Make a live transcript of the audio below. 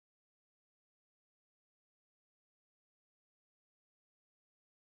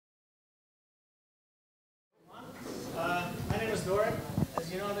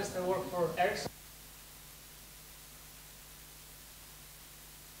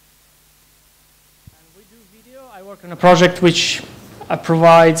video. I work on a project which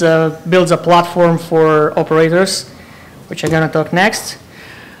builds a platform for operators, which I'm going to talk next.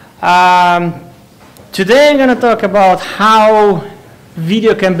 Today I'm going to talk about how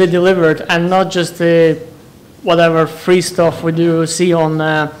video can be delivered and not just whatever free stuff we do see on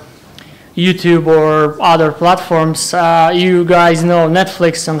YouTube or other platforms. You guys know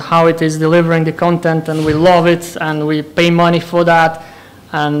Netflix and how it is delivering the content, and we love it and we pay money for that,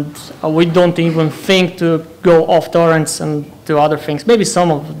 and we don't even think to go off torrents and do other things. Maybe some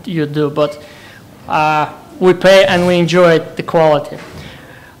of you do, but we pay and we enjoy the quality.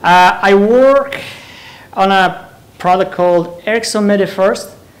 I work on a product called Encrypted Media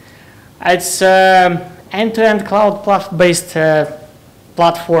First. It's end-to-end cloud-based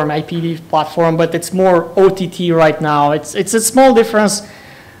platform, IPv platform, but it's more OTT right now. It's a small difference.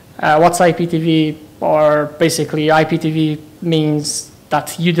 What's IPTV? Or basically IPTV means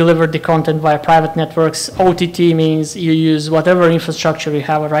that you deliver the content via private networks. OTT means you use whatever infrastructure you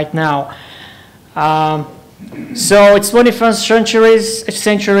have right now. So it's 21st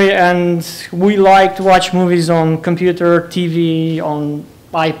century, and we like to watch movies on computer, TV, on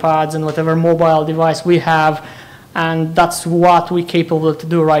iPads, and whatever mobile device we have. And that's what we're capable to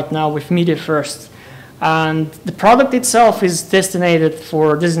do right now with Media First. And the product itself is designated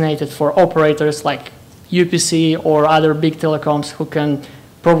for operators like UPC or other big telecoms who can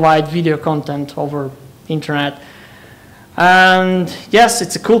provide video content over internet. And yes,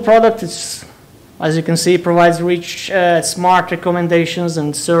 it's a cool product. It's, as you can see, provides rich, smart recommendations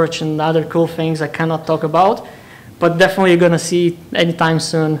and search and other cool things I cannot talk about, but definitely you're going to see it anytime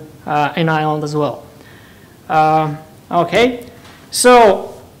soon in Ireland as well. Okay,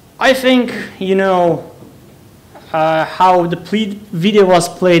 so I think you know how the video was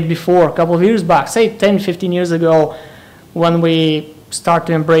played before, a couple of years back, say 10, 15 years ago, when we started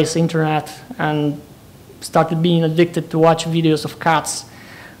to embrace internet and started being addicted to watch videos of cats.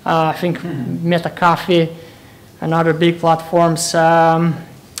 I think Metacafe and other big platforms.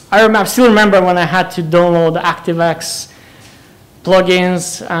 I still remember when I had to download ActiveX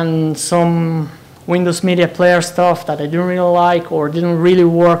plugins and some Windows Media Player stuff that I didn't really like or didn't really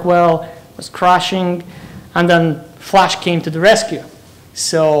work well, was crashing, and then Flash came to the rescue.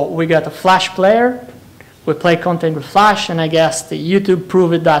 So we got a Flash player, we play content with Flash, and I guess the YouTube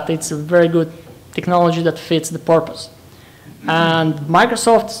proved that it's a very good technology that fits the purpose. And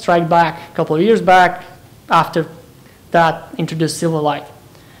Microsoft struck back a couple of years back after that introduced Silverlight.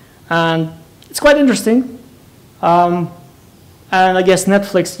 And it's quite interesting. And I guess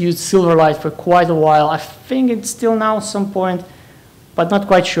Netflix used Silverlight for quite a while. I think it's still now at some point, but not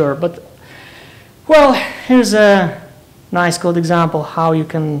quite sure. But, well, here's a nice code example how you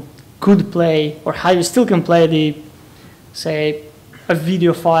could play, or how you still can play say, a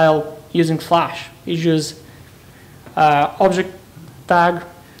video file using Flash. You use object tag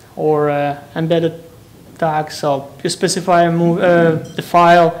or embedded tag. So you specify the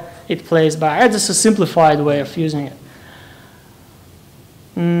file, it plays back. It's just a simplified way of using it.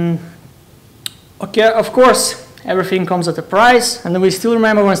 Okay, of course, everything comes at a price, and we still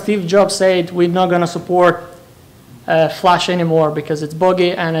remember when Steve Jobs said we're not going to support Flash anymore because it's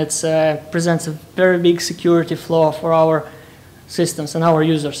buggy and it presents a very big security flaw for our systems and our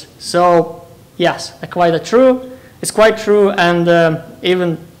users. So yes, it's quite true, and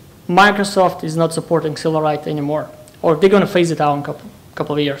even Microsoft is not supporting Silverlight anymore, or they're going to phase it out in a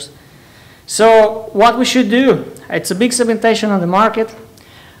couple of years. So what we should do, it's a big segmentation on the market.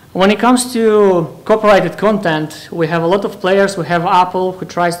 When it comes to copyrighted content, we have a lot of players. We have Apple, who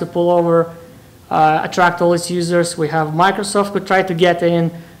tries to pull over, attract all its users. We have Microsoft, who try to get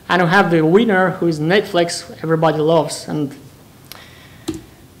in. And we have the winner, who is Netflix, everybody loves. And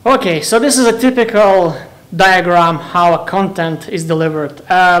okay, so this is a typical diagram how a content is delivered.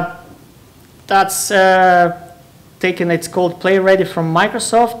 That's taken, it's called Play Ready from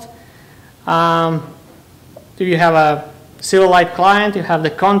Microsoft. You have a Silverlight client, you have the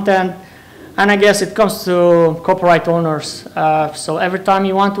content, and I guess it comes to copyright owners. So every time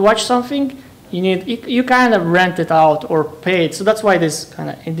you want to watch something, you kind of rent it out or pay it. So that's why this kind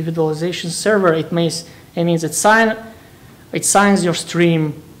of individualization server, it means it signs your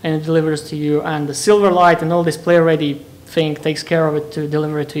stream and it delivers to you, and the Silverlight and all this Play Ready thing takes care of it to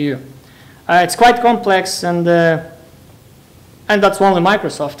deliver it to you. It's quite complex, and that's only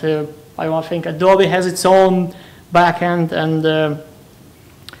Microsoft. I think Adobe has its own backend, and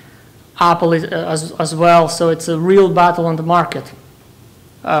Apple is, as well, so it's a real battle on the market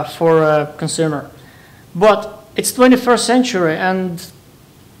for a consumer. But it's 21st century, and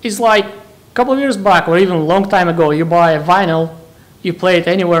it's like a couple of years back, or even a long time ago, you buy a vinyl, you play it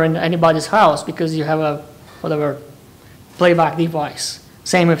anywhere in anybody's house because you have a whatever playback device.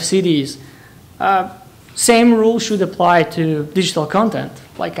 Same with CDs. Same rule should apply to digital content.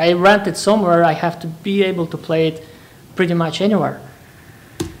 Like I rent it somewhere, I have to be able to play it pretty much anywhere.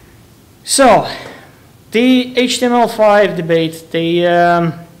 So the HTML5 debate,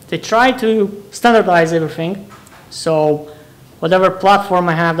 they try to standardize everything. So whatever platform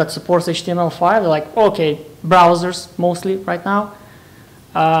I have that supports HTML5, they're like, okay, browsers mostly right now,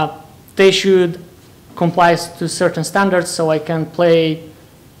 they should comply to certain standards so I can play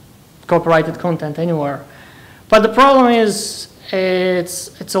copyrighted content anywhere. But the problem is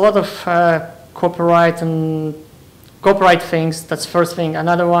it's a lot of copyright things. That's first thing.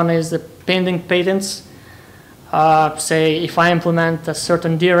 Another one is the pending patents. Say if I implement a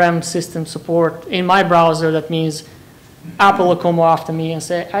certain DRM system support in my browser, that means Apple will come after me and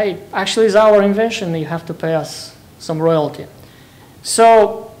say, hey, actually it's our invention, you have to pay us some royalty.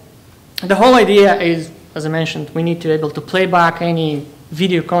 So the whole idea is, as I mentioned, we need to be able to play back any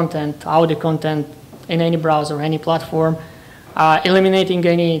video content, audio content in any browser, any platform, eliminating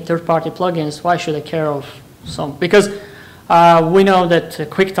any third-party plugins. Why should I care of some? Because we know that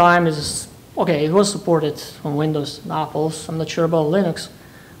QuickTime is, okay, it was supported on Windows and Apple's. I'm not sure about Linux.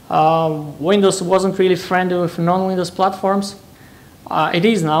 Windows wasn't really friendly with non-Windows platforms. It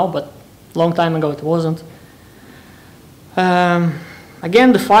is now, but a long time ago it wasn't.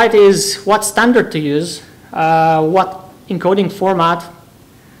 Again, the fight is what standard to use, what encoding format.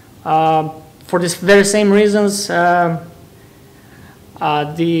 For this very same reasons, the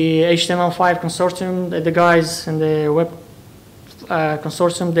HTML5 consortium, the guys in the web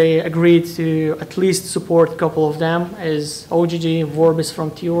consortium, they agreed to at least support a couple of them, is OGG, Vorbis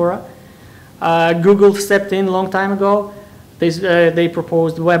from Theora. Google stepped in a long time ago. They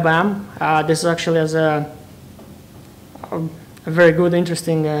proposed WebAM. This actually has a very good,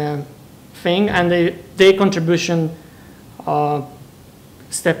 interesting thing, and their contribution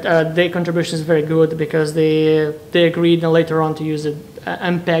is very good because they agreed later on to use the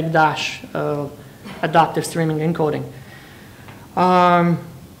MPEG- adaptive streaming encoding.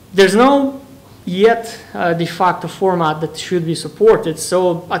 There's no yet de facto format that should be supported,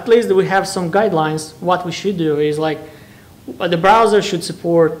 so at least we have some guidelines. What we should do is like the browser should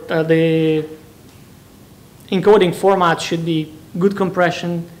support the encoding format should be good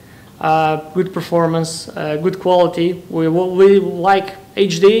compression, good performance, good quality. We like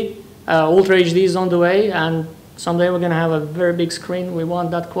HD, Ultra HD is on the way, and someday we're going to have a very big screen. We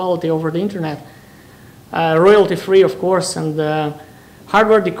want that quality over the internet. Royalty free, of course, and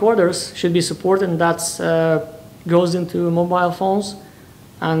hardware decoders should be supported, and that goes into mobile phones,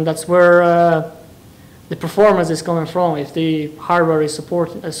 and that's where the performance is coming from. If the hardware is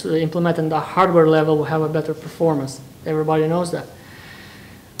implemented at the hardware level, we'll have a better performance. Everybody knows that.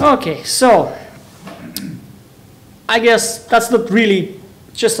 Okay, so I guess that's not really,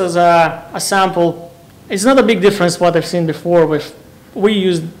 just as a sample, it's not a big difference what I've seen before with, we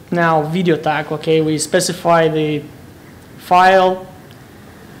use now video tag, okay? We specify the file,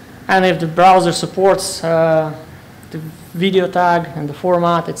 and if the browser supports the video tag and the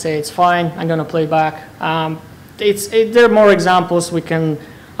format, it say it's fine, I'm gonna play back. There are more examples. We can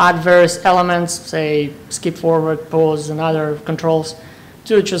add various elements, say skip forward, pause, and other controls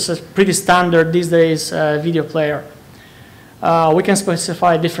to just a pretty standard these days video player. We can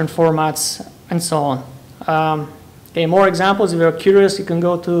specify different formats and so on. Okay, more examples. If you're curious, you can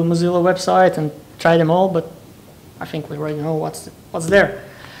go to Mozilla website and try them all, but I think we already know what's there.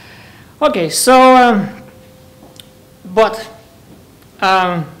 Okay, so,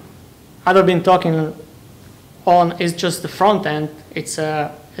 I've been talking on is just the front end. It's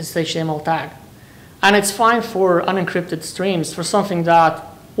HTML tag. And it's fine for unencrypted streams, for something that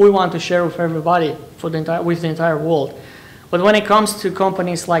we want to share with everybody, with the entire world. But when it comes to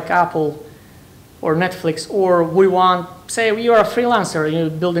companies like Apple or Netflix, or we want, say you're a freelancer, you're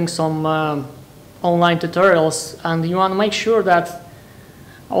building some online tutorials, and you want to make sure that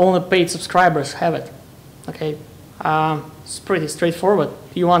all the paid subscribers have it. Okay, it's pretty straightforward.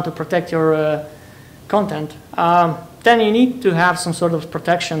 You want to protect your content, then you need to have some sort of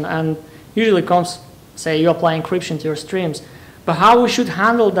protection, and usually comes, say you apply encryption to your streams. But how we should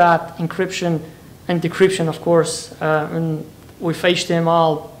handle that encryption and decryption, of course, with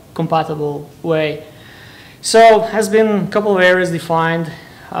HTML compatible way. So has been a couple of areas defined.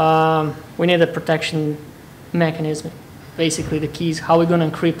 We need a protection mechanism, basically the keys, how we're going to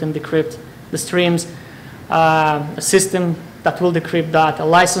encrypt and decrypt the streams, a system that will decrypt that, a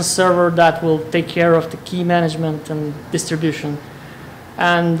license server that will take care of the key management and distribution,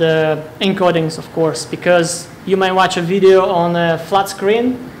 and encodings, of course, because you might watch a video on a flat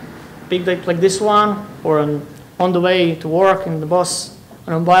screen, big like this one, or on the way to work in the bus,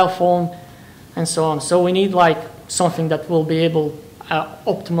 on a mobile phone, and so on. So we need like something that will be able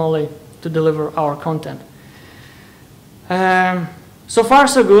optimally to deliver our content. So far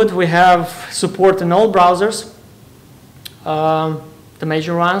so good. We have support in all browsers, the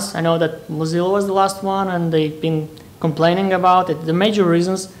major ones. I know that Mozilla was the last one and they've been complaining about it. The major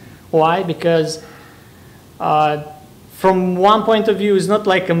reasons why, because from one point of view, it's not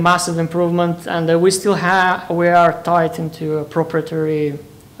like a massive improvement, and we are tied into a proprietary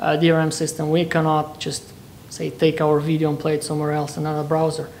DRM system. We cannot just say take our video and play it somewhere else in another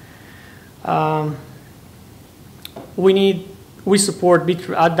browser. We support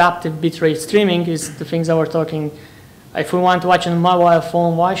adaptive bitrate streaming. Is the things that we're talking. If we want to watch on a mobile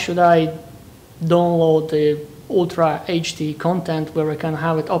phone, why should I download the Ultra HD content where I can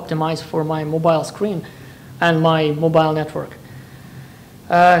have it optimized for my mobile screen and my mobile network?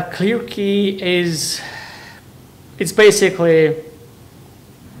 ClearKey it's basically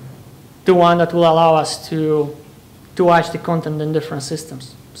the one that will allow us to watch the content in different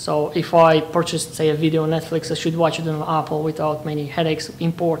systems. So if I purchased, say, a video on Netflix, I should watch it on Apple without many headaches of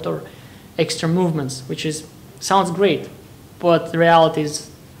import or extra movements, which sounds great, but the reality is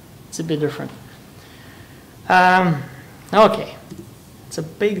it's a bit different. Okay, it's a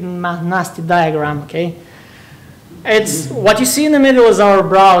big nasty diagram. Okay, it's what you see in the middle is our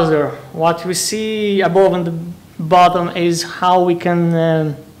browser. What we see above and the bottom is how we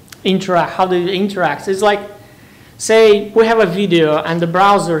can interact. How do you interact? It's like, say we have a video and the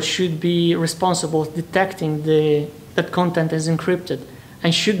browser should be responsible for detecting that content is encrypted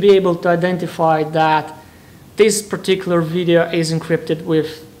and should be able to identify that this particular video is encrypted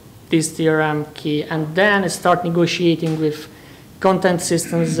with this DRM key, and then start negotiating with content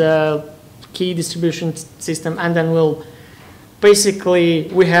systems, key distribution system, and then we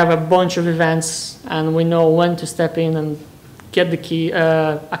have a bunch of events and we know when to step in and get the key,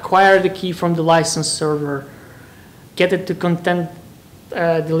 acquire the key from the license server, get it to content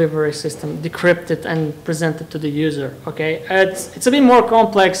delivery system, decrypt it, and present it to the user. Okay, it's a bit more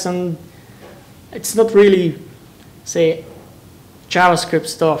complex, and it's not really, say, JavaScript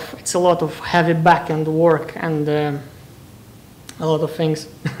stuff. It's a lot of heavy backend work and a lot of things.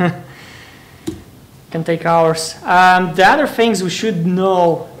 Can take hours. The other things we should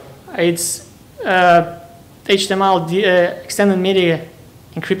know, it's HTML extended media,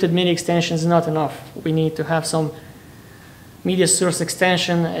 encrypted media extensions is not enough. We need to have some media source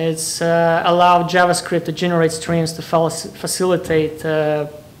extension. It's allowed JavaScript to generate streams to facilitate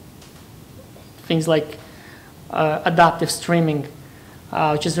things like adaptive streaming,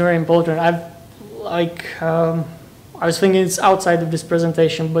 which is very important. I was thinking it's outside of this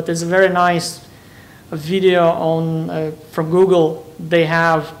presentation, but there's a very nice video on from Google. They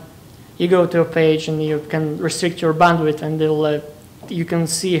have, you go to a page and you can restrict your bandwidth, and you can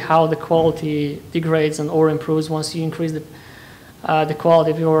see how the quality degrades or improves once you increase the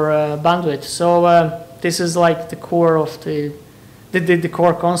quality of your bandwidth. So this is like the core of the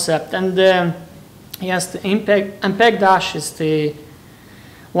core concept. And yes, the MPEG-Dash is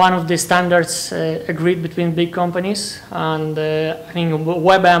one of the standards agreed between big companies, and I think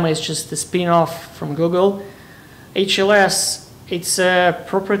WebM is just a spin-off from Google. HLS, it's a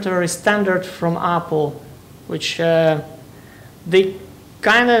proprietary standard from Apple, which they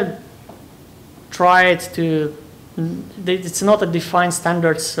kind of tried to, it's not a defined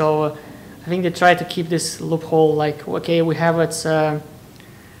standard, so I think they try to keep this loophole, like, okay, we have it,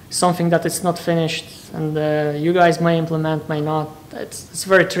 something that is not finished, and you guys may implement, may not. It's a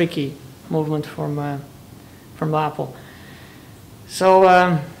very tricky movement from Apple. So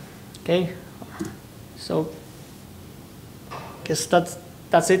okay, so I guess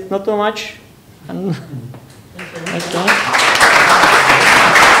that's it. Not too much. And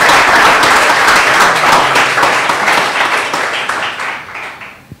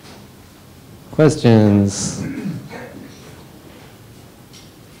questions?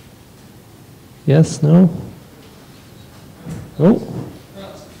 Yes, no? Oh.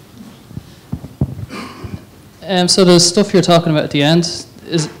 So the stuff you're talking about at the end,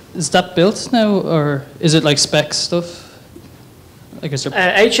 is that built now, or is it like spec stuff? I guess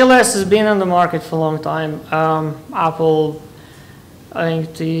HLS has been on the market for a long time. Apple, I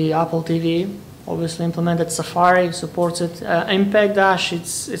think the Apple TV obviously implemented. Safari supports it. MPEG-Dash,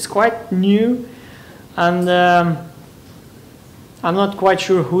 it's quite new, and I'm not quite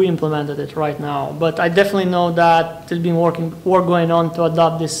sure who implemented it right now, but I definitely know that there's been work going on to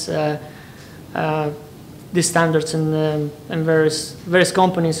adopt these standards in various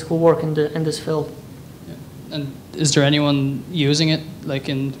companies who work in this field. And is there anyone using it, like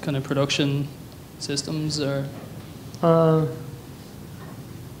in kind of production systems, or?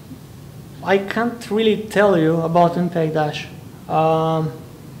 I can't really tell you about Impact Dash,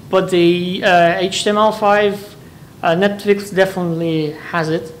 but the HTML5, Netflix definitely has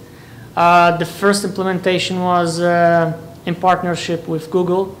it. The first implementation was in partnership with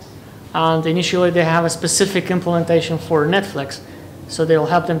Google, and initially they have a specific implementation for Netflix, so they'll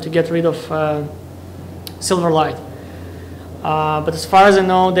help them to get rid of Silverlight. But as far as I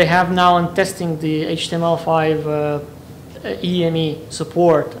know, they have now in testing the HTML5 EME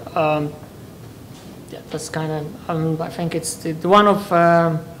support. Yeah, that's kind of, I think it's the one of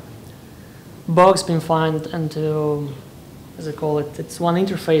bugs been found into, as I call it, it's one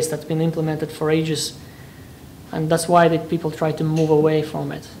interface that's been implemented for ages, and that's why people try to move away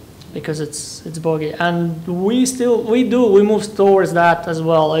from it, because it's buggy. And we move towards that as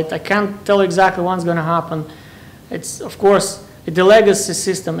well. I can't tell exactly what's going to happen. It's, of course, the legacy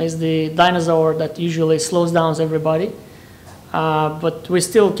system is the dinosaur that usually slows down everybody, but we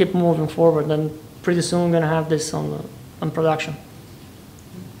still keep moving forward, and pretty soon we're going to have this on production.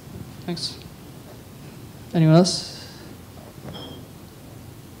 Thanks. Anyone else?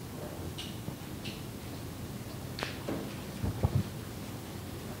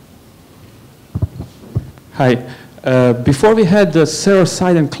 Hi. Before we had the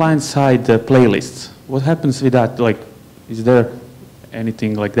server-side and client-side playlists. What happens with that? Like, is there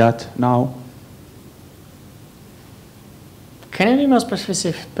anything like that now? Can you be more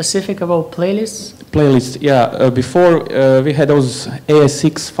specific about playlists? Playlists, yeah. Before we had those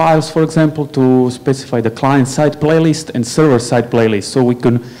ASX files, for example, to specify the client-side playlist and server-side playlist. So we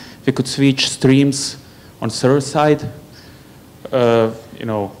could switch streams on server-side. You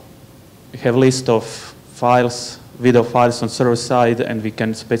know, we have a list of files, video files on server-side, and we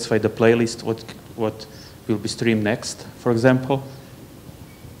can specify the playlist, what will be streamed next, for example.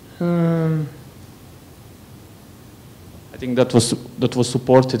 I think that was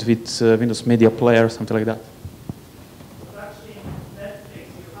supported with Windows Media Player, something like that. Actually, Netflix,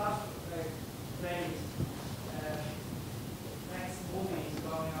 you have playlists. Next movie is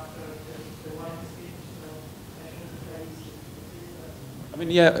going after the one speech, so I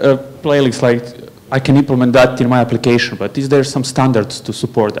mean, yeah, playlists, like I can implement that in my application, but is there some standards to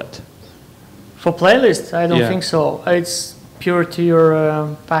support that? For playlists, I don't think so. It's pure to your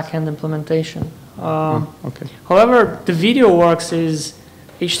backend implementation. Okay. However, the video works is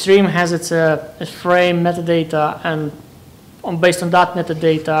each stream has its frame metadata, and based on that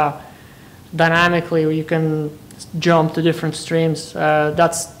metadata, dynamically you can jump to different streams.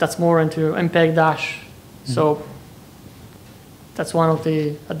 That's more into Impact Dash. So that's one of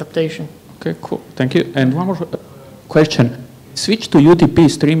the adaptation. Okay, cool. Thank you. And one more question. Switch to UDP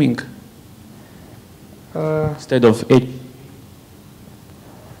streaming instead of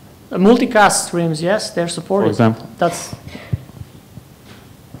multicast streams, yes, they're supported. For example.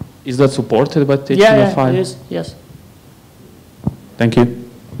 Is that supported by HTML5? Yeah, it is, yes. Thank you.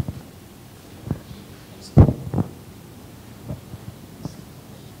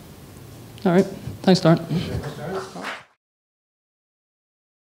 All right. Thanks, Dorin.